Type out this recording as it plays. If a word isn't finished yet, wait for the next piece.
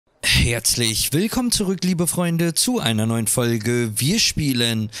Herzlich willkommen zurück, liebe Freunde, zu einer neuen Folge. Wir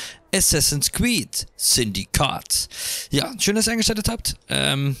spielen Assassin's Creed Syndicate. Ja, schön, dass ihr eingeschaltet habt.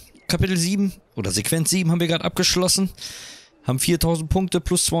 Kapitel 7 oder Sequenz 7 haben wir gerade abgeschlossen. Haben 4000 Punkte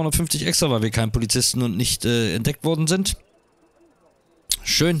plus 250 extra, weil wir kein Polizisten und nicht entdeckt worden sind.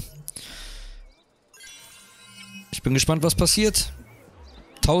 Schön. Ich bin gespannt, was passiert.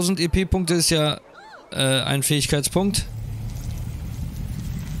 1000 EP-Punkte ist ja ein Fähigkeitspunkt.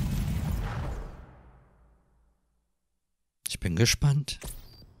 Ich bin gespannt.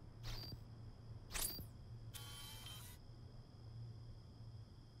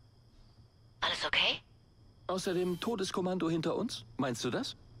 Alles okay? Außer dem Todeskommando hinter uns? Meinst du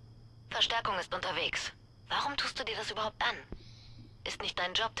das? Verstärkung ist unterwegs. Warum tust du dir das überhaupt an? Ist nicht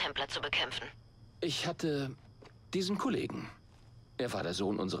dein Job, Templer zu bekämpfen? Ich hatte diesen Kollegen. Er war der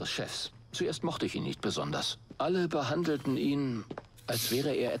Sohn unseres Chefs. Zuerst mochte ich ihn nicht besonders. Alle behandelten ihn, als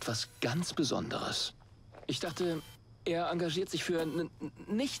wäre er etwas ganz Besonderes. Ich dachte, er engagiert sich für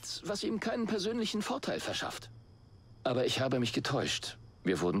nichts, was ihm keinen persönlichen Vorteil verschafft. Aber ich habe mich getäuscht.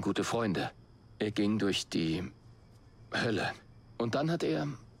 Wir wurden gute Freunde. Er ging durch die Hölle. Und dann hat er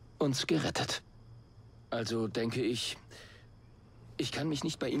uns gerettet. Also denke ich, ich kann mich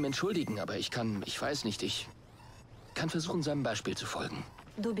nicht bei ihm entschuldigen, aber ich kann versuchen, seinem Beispiel zu folgen.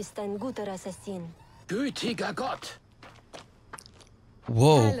 Du bist ein guter Assassin. Gütiger Gott!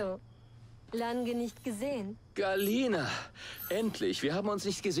 Wow. Hallo. Lange nicht gesehen. Galina, endlich. Wir haben uns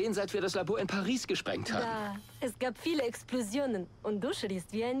nicht gesehen, seit wir das Labor in Paris gesprengt haben. Ja, es gab viele Explosionen und du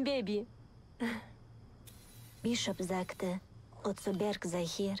schriest wie ein Baby. Bischof sagte, Berg sei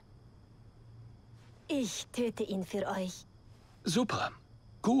hier. Ich töte ihn für euch. Super.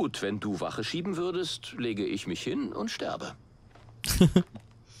 Gut, wenn du Wache schieben würdest, lege ich mich hin und sterbe.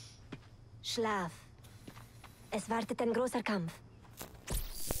 Schlaf. Es wartet ein großer Kampf.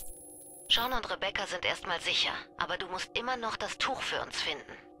 Sean und Rebecca sind erstmal sicher, aber du musst immer noch das Tuch für uns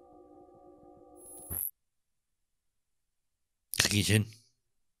finden. Krieg ich hin.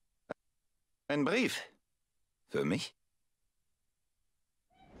 Ein Brief. Für mich?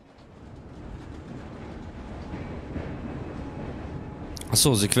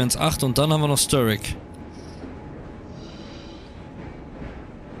 Achso, Sequenz 8 und dann haben wir noch Sturrock.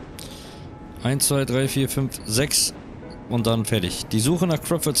 1, 2, 3, 4, 5, 6 und dann fertig. Die Suche nach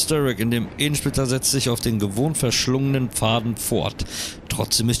Crawford Sturrock in dem Edensplitter setzt sich auf den gewohnt verschlungenen Pfaden fort.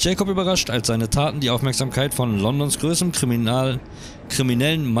 Trotzdem ist Jacob überrascht, als seine Taten die Aufmerksamkeit von Londons größtem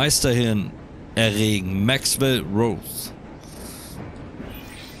kriminellen Meisterhirn erregen, Maxwell Roth.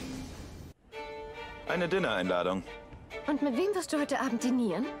 Eine Dinner-Einladung. Und mit wem wirst du heute Abend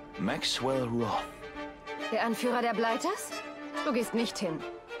dinieren? Maxwell Roth. Der Anführer der Blighters? Du gehst nicht hin.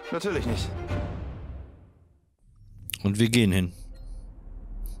 Natürlich nicht. Und wir gehen hin.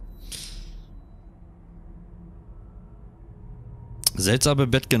 Seltsame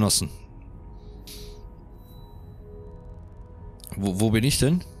Bettgenossen. Wo bin ich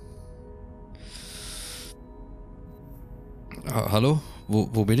denn? Hallo?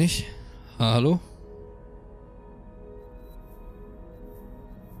 Wo bin ich? Hallo?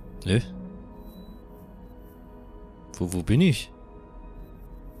 Ne? Wo bin ich?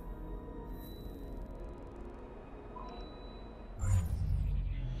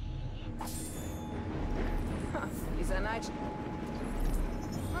 Dieser Nigel.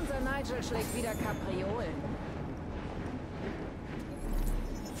 Unser Nigel schlägt wieder Kapriolen.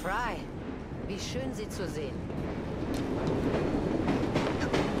 Fry, wie schön Sie zu sehen.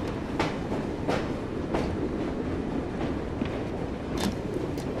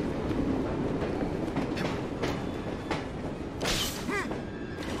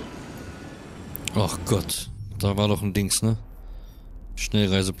 Ach Gott, da war doch ein Dings, ne?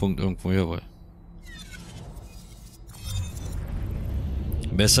 Schnellreisepunkt irgendwo, jawohl.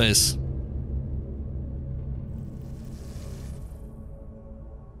 Besser ist.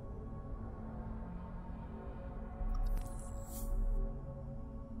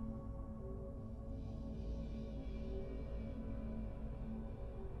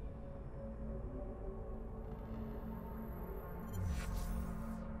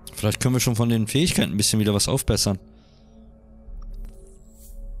 Vielleicht können wir schon von den Fähigkeiten ein bisschen wieder was aufbessern.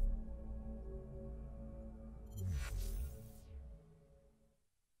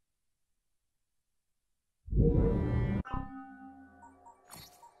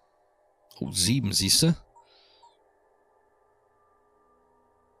 Oh, 7, siehst du?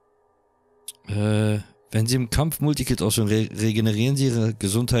 Wenn sie im Kampf Multikills ausführen, regenerieren sie ihre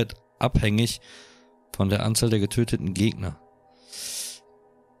Gesundheit abhängig von der Anzahl der getöteten Gegner.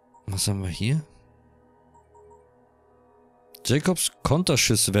 Was haben wir hier? Jacobs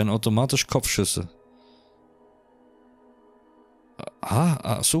Konterschüsse wären automatisch Kopfschüsse.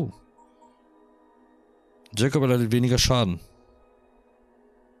 Ach so. Jacob erleidet weniger Schaden.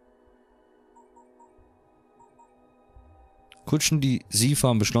 Kutschen, die sie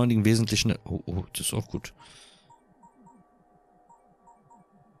fahren, beschleunigen wesentlich schnell. Oh, das ist auch gut.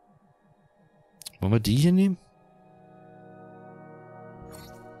 Wollen wir die hier nehmen?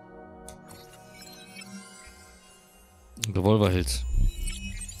 Revolver hält.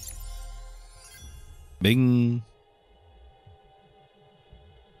 Bing.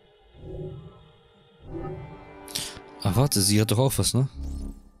 Ach, warte, sie hat doch auch was, ne?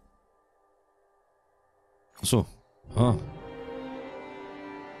 Ach so. Ah.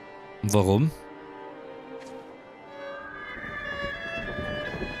 Warum?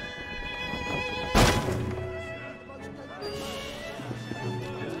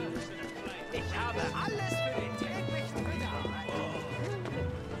 Ich habe alles für den täglichen Bedarf.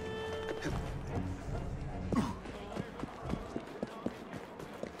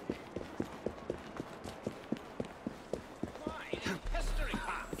 History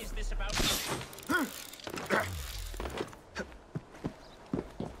part. Is this about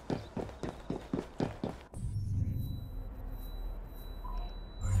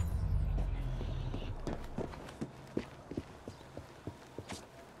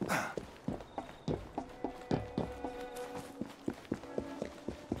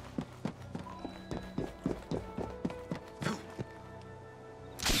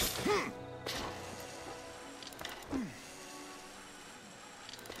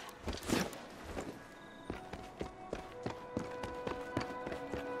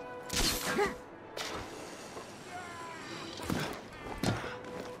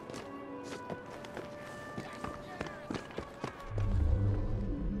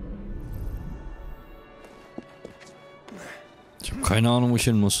Ich habe keine Ahnung, wo ich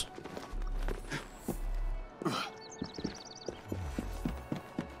hin muss.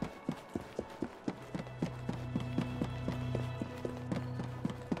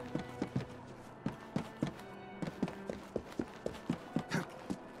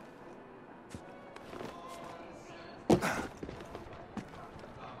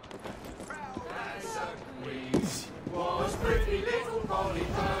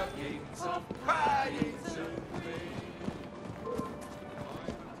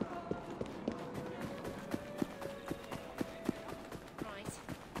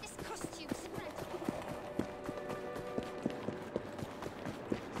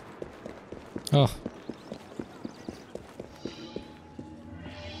 Ach.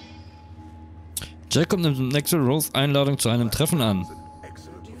 Jacob nimmt Maxwell Roth Einladung zu einem Treffen an.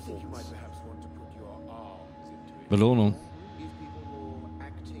 Belohnung.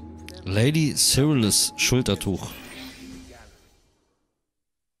 Lady Cyrilus Schultertuch.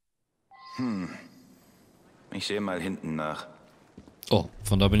 Ich sehe mal hinten nach. Oh,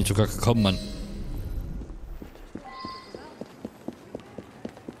 von da bin ich sogar gekommen, Mann.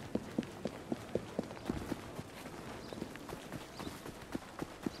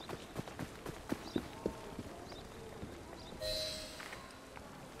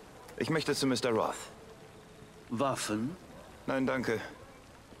 Ich möchte zu Mr. Roth. Waffen? Nein, danke.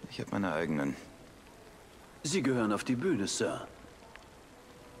 Ich habe meine eigenen. Sie gehören auf die Bühne, Sir.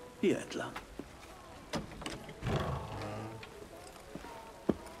 Hier entlang.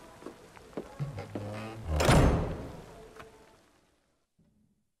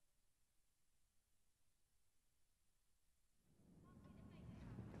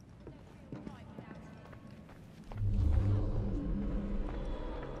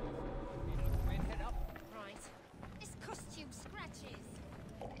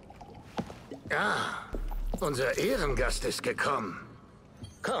 Ah, unser Ehrengast ist gekommen.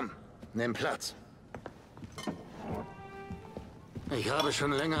 Komm, nimm Platz. Ich habe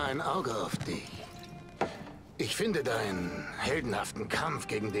schon länger ein Auge auf dich. Ich finde deinen heldenhaften Kampf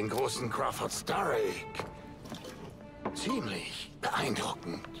gegen den großen Crawford Starrick ziemlich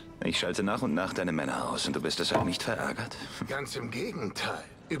beeindruckend. Ich schalte nach und nach deine Männer aus und du bist deshalb nicht verärgert. Ganz im Gegenteil.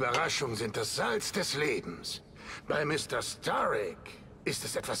 Überraschungen sind das Salz des Lebens. Bei Mr. Starrick ist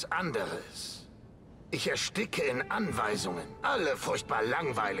es etwas anderes. Ich ersticke in Anweisungen. Alle furchtbar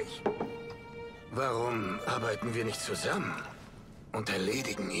langweilig. Warum arbeiten wir nicht zusammen und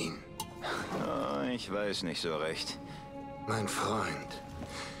erledigen ihn? Oh, ich weiß nicht so recht. Mein Freund,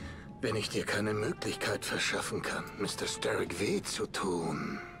 wenn ich dir keine Möglichkeit verschaffen kann, Mr. Starrick weh zu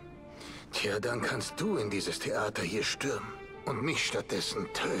tun, tja, dann kannst du in dieses Theater hier stürmen und mich stattdessen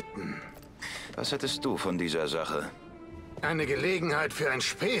töten. Was hättest du von dieser Sache? Eine Gelegenheit für ein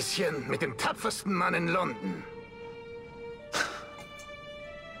Späßchen mit dem tapfersten Mann in London.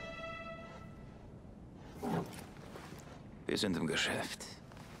 Wir sind im Geschäft.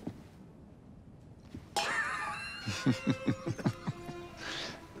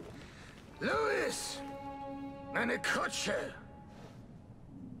 Louis! Meine Kutsche!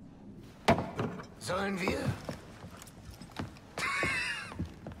 Sollen wir?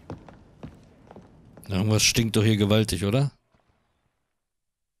 Irgendwas stinkt doch hier gewaltig, oder?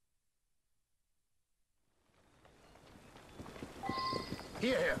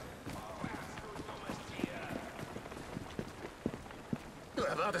 Hierher! Du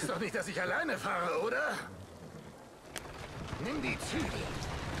erwartest doch nicht, dass ich alleine fahre, oder? Nimm die Zügel.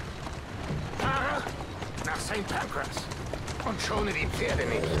 Fahre nach St. Pancras und schone die Pferde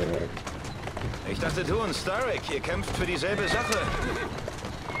nicht. Ich dachte, du und Starrick, ihr kämpft für dieselbe Sache.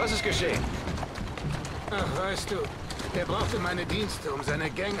 Was ist geschehen? Ach, weißt du, der brauchte meine Dienste, um seine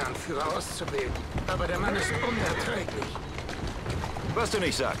Ganganführer auszubilden. Aber der Mann ist unerträglich. Was du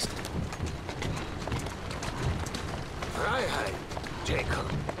nicht sagst. Freiheit, Jacob.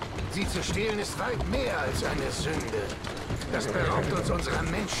 Sie zu stehlen ist weit mehr als eine Sünde. Das beraubt uns unserer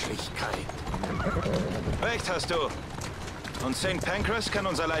Menschlichkeit. Recht hast du. Und St. Pancras kann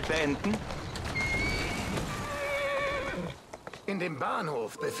unser Leid beenden? In dem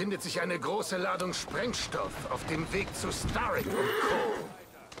Bahnhof befindet sich eine große Ladung Sprengstoff auf dem Weg zu Starrick und Co.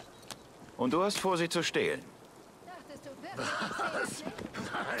 Und du hast vor, sie zu stehlen? Was?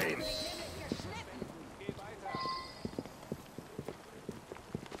 Nein.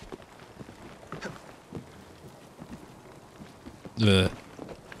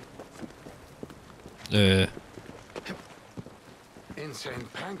 In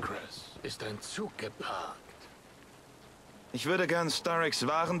St. Pancras ist ein Zug geparkt. Ich würde gern Starricks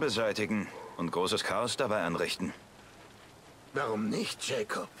Waren beseitigen und großes Chaos dabei anrichten. Warum nicht,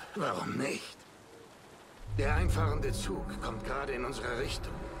 Jacob? Warum nicht? Der einfahrende Zug kommt gerade in unsere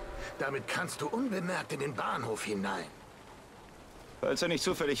Richtung. Damit kannst du unbemerkt in den Bahnhof hinein. Falls er nicht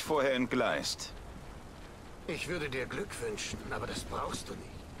zufällig vorher entgleist. Ich würde dir Glück wünschen, aber das brauchst du nicht.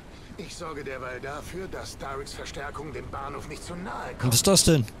 Ich sorge derweil dafür, dass Starricks Verstärkung dem Bahnhof nicht zu nahe kommt. Was ist das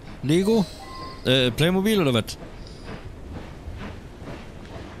denn? Lego? Playmobil oder was?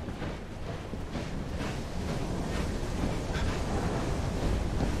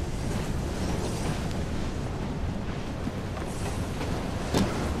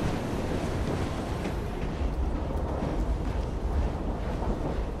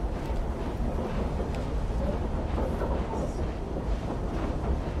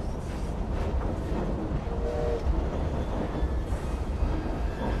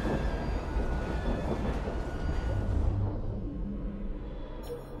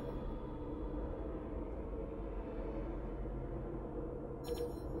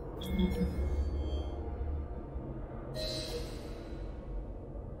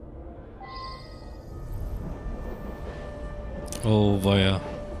 Oh, weia.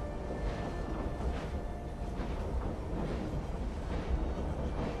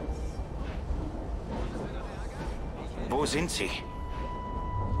 Wo sind sie?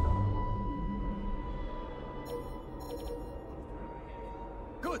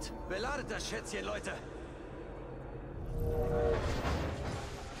 Gut, beladet das Schätzchen, Leute.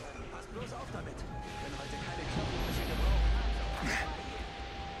 Passt bloß auf damit. Wir können heute keine Klappenbrüche gebrauchen.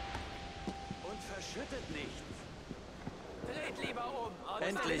 Und verschüttet nichts. Dreht lieber um.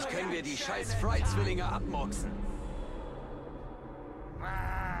 Endlich können wir die scheiß Fry-Zwillinge abmurksen.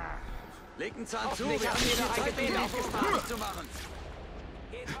 Legt einen Zahn zu, wir haben jede Zeit, den Aufruf zu machen.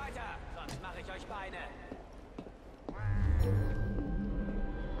 Geht weiter, sonst mache ich euch Beine.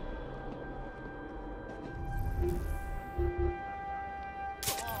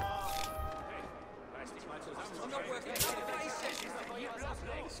 Reiß dich mal zusammen.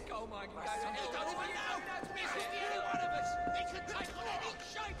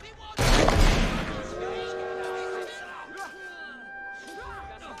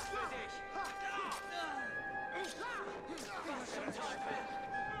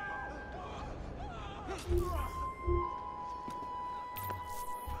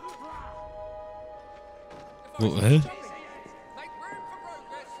 Wo, hä?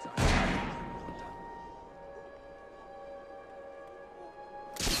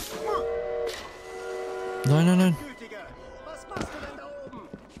 Nein, nein, nein. Was machst du denn da oben?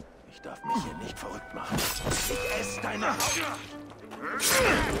 Ich darf mich hier nicht verrückt machen. Ich esse deine Haut.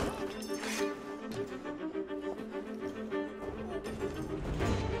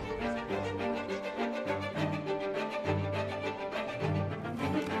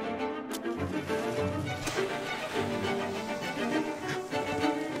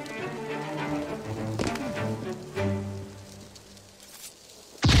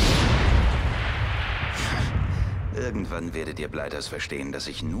 Irgendwann werdet ihr Blighters verstehen, dass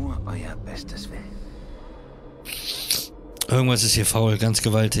ich nur euer Bestes will. Irgendwas ist hier faul, ganz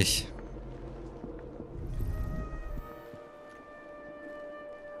gewaltig.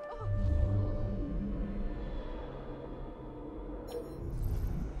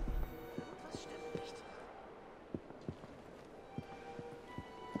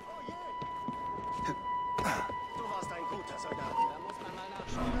 Du warst ein guter Soldat. Da muss man mal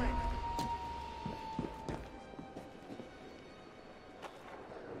nachschauen.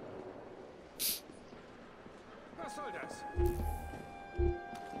 Was soll das?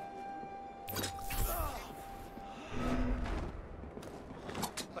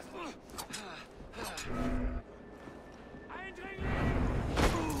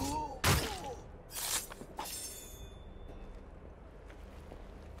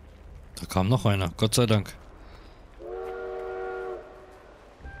 Da kam noch einer, Gott sei Dank.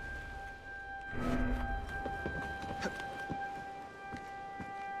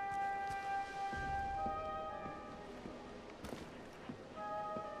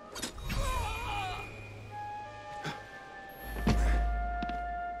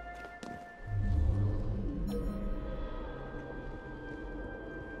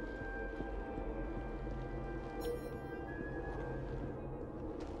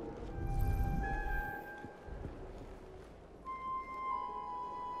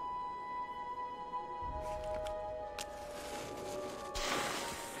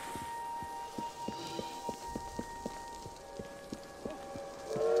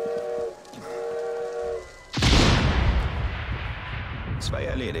 Zwei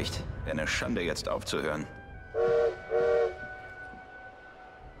erledigt. Wäre eine Schande, jetzt aufzuhören.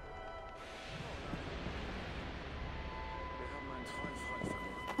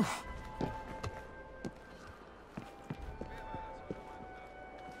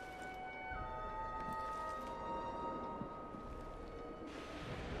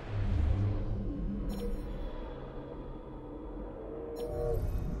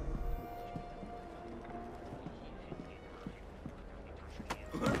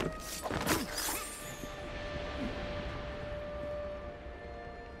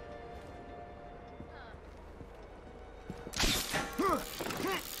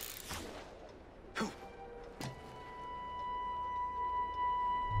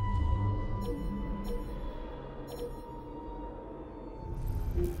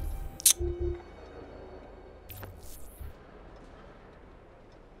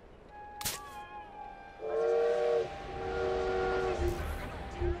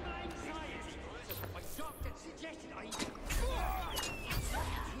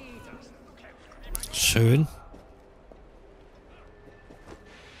 Schön.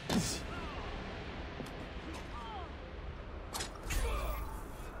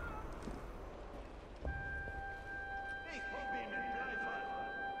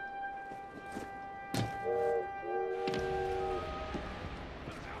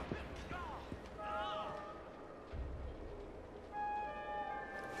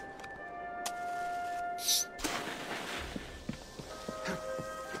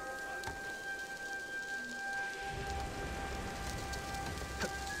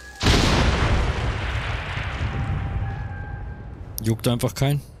 Juckt einfach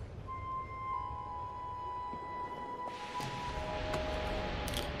keinen.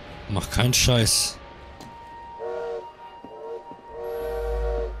 Mach keinen Scheiß.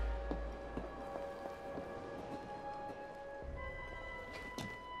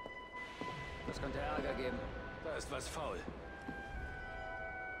 Das könnte Ärger geben. Da ist was faul.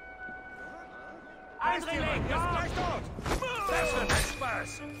 Eindringling! Ja, gleich dort! Das wird ein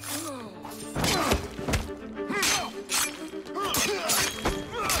Spaß!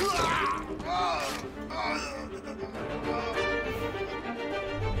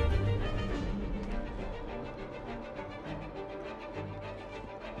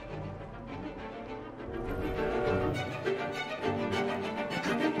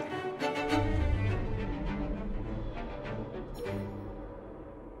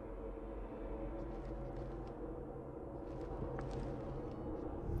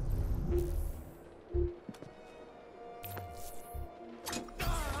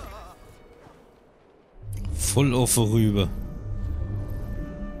 Voll auf vorüber.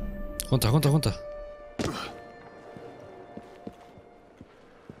 Runter, runter, runter.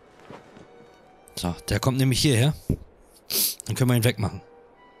 So, der kommt nämlich hierher. Dann können wir ihn wegmachen.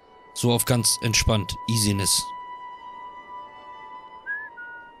 So auf ganz entspannt. Easiness.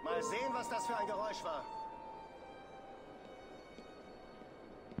 Mal sehen, was das für ein Geräusch war.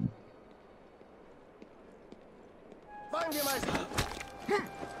 Wollen wir mal sehen.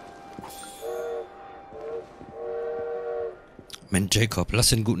 Mensch, Jacob, lass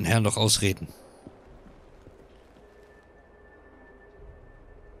den guten Herrn doch ausreden.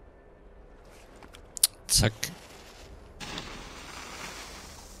 Zack.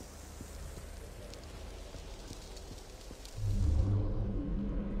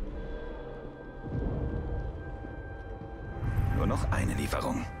 Nur noch eine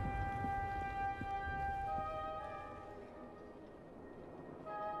Lieferung.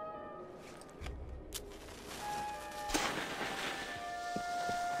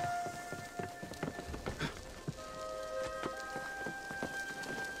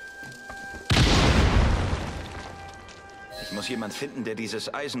 Ich muss jemand finden, der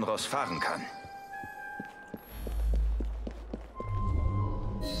dieses Eisenross fahren kann.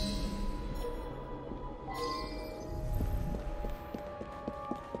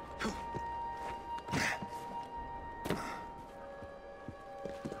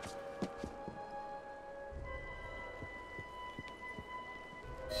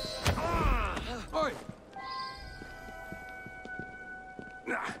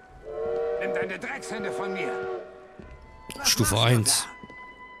 Nimm deine Dreckshände von mir. Stufe 1.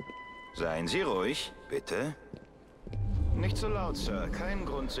 Seien Sie ruhig, bitte. Nicht so laut, Sir. Kein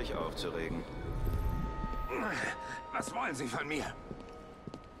Grund, sich aufzuregen. Was wollen Sie von mir?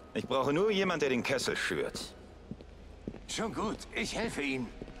 Ich brauche nur jemand, der den Kessel schürt. Schon gut, ich helfe Ihnen.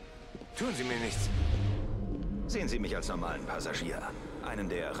 Tun Sie mir nichts. Sehen Sie mich als normalen Passagier an. Einen,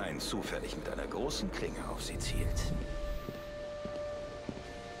 der rein zufällig mit einer großen Klinge auf Sie zielt.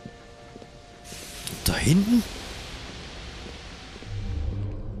 Da hinten?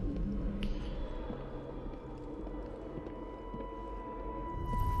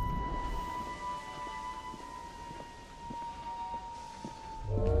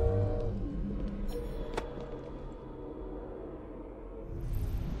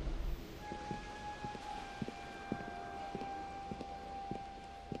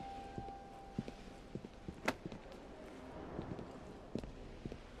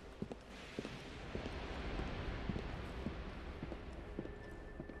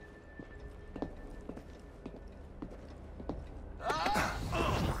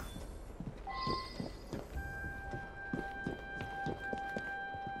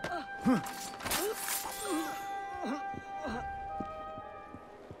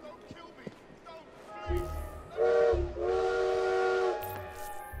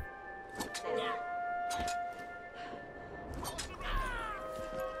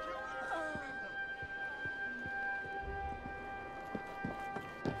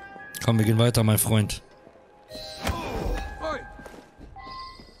 Komm, wir gehen weiter, mein Freund.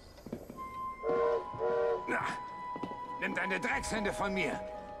 Nimm deine Dreckshände von mir.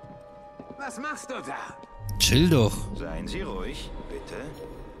 Was machst du da? Chill doch. Seien Sie ruhig,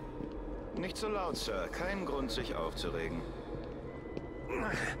 bitte. Nicht so laut, Sir. Kein Grund, sich aufzuregen.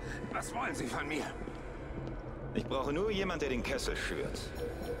 Was wollen Sie von mir? Ich brauche nur jemand, der den Kessel schürt.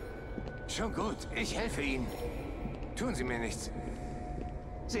 Schon gut, ich helfe Ihnen. Tun Sie mir nichts.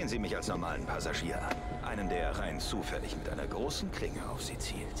 Sehen Sie mich als normalen Passagier an. Einen, der rein zufällig mit einer großen Klinge auf Sie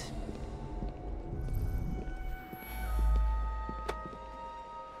zielt.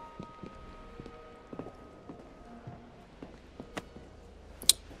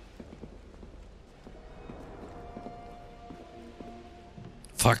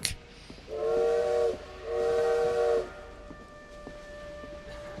 Fuck.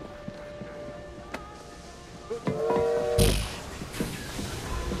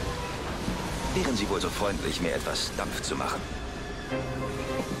 Wären Sie wohl so freundlich, mir etwas Dampf zu machen?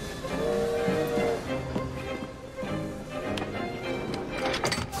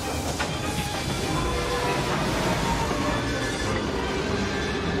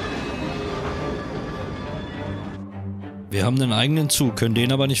 Wir haben einen eigenen Zug, können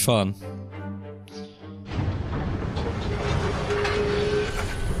den aber nicht fahren.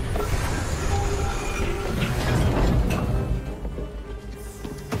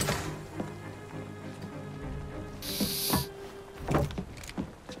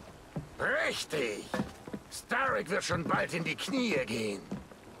 Richtig. Starrick wird schon bald in die Knie gehen.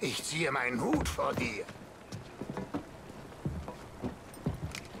 Ich ziehe meinen Hut vor dir.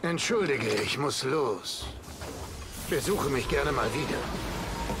 Entschuldige, ich muss los. Besuche mich gerne mal wieder.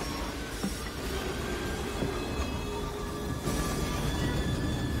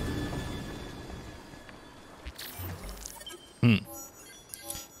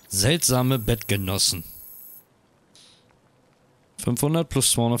 Seltsame Bettgenossen. 500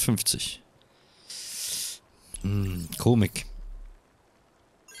 plus 250. Komik.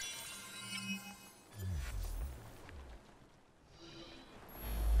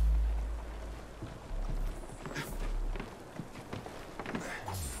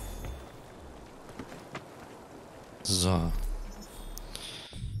 So.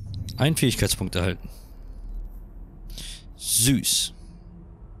 Ein Fähigkeitspunkt erhalten. Süß.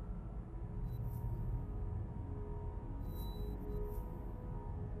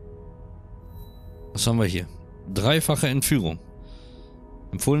 Was haben wir hier? Dreifache Entführung.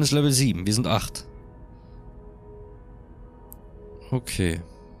 Empfohlenes Level 7. Wir sind 8. Okay.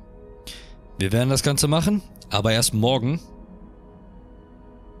 Wir werden das Ganze machen, aber erst morgen.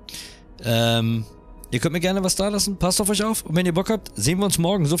 Ihr könnt mir gerne was da lassen. Passt auf euch auf. Und wenn ihr Bock habt, sehen wir uns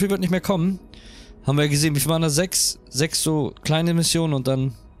morgen. So viel wird nicht mehr kommen. Haben wir ja gesehen, wie viel waren da? 6 so kleine Missionen und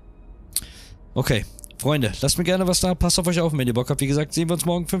dann... Okay. Freunde, lasst mir gerne was da. Passt auf euch auf. Und wenn ihr Bock habt, wie gesagt, sehen wir uns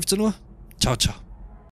morgen 15 Uhr. Ciao, ciao.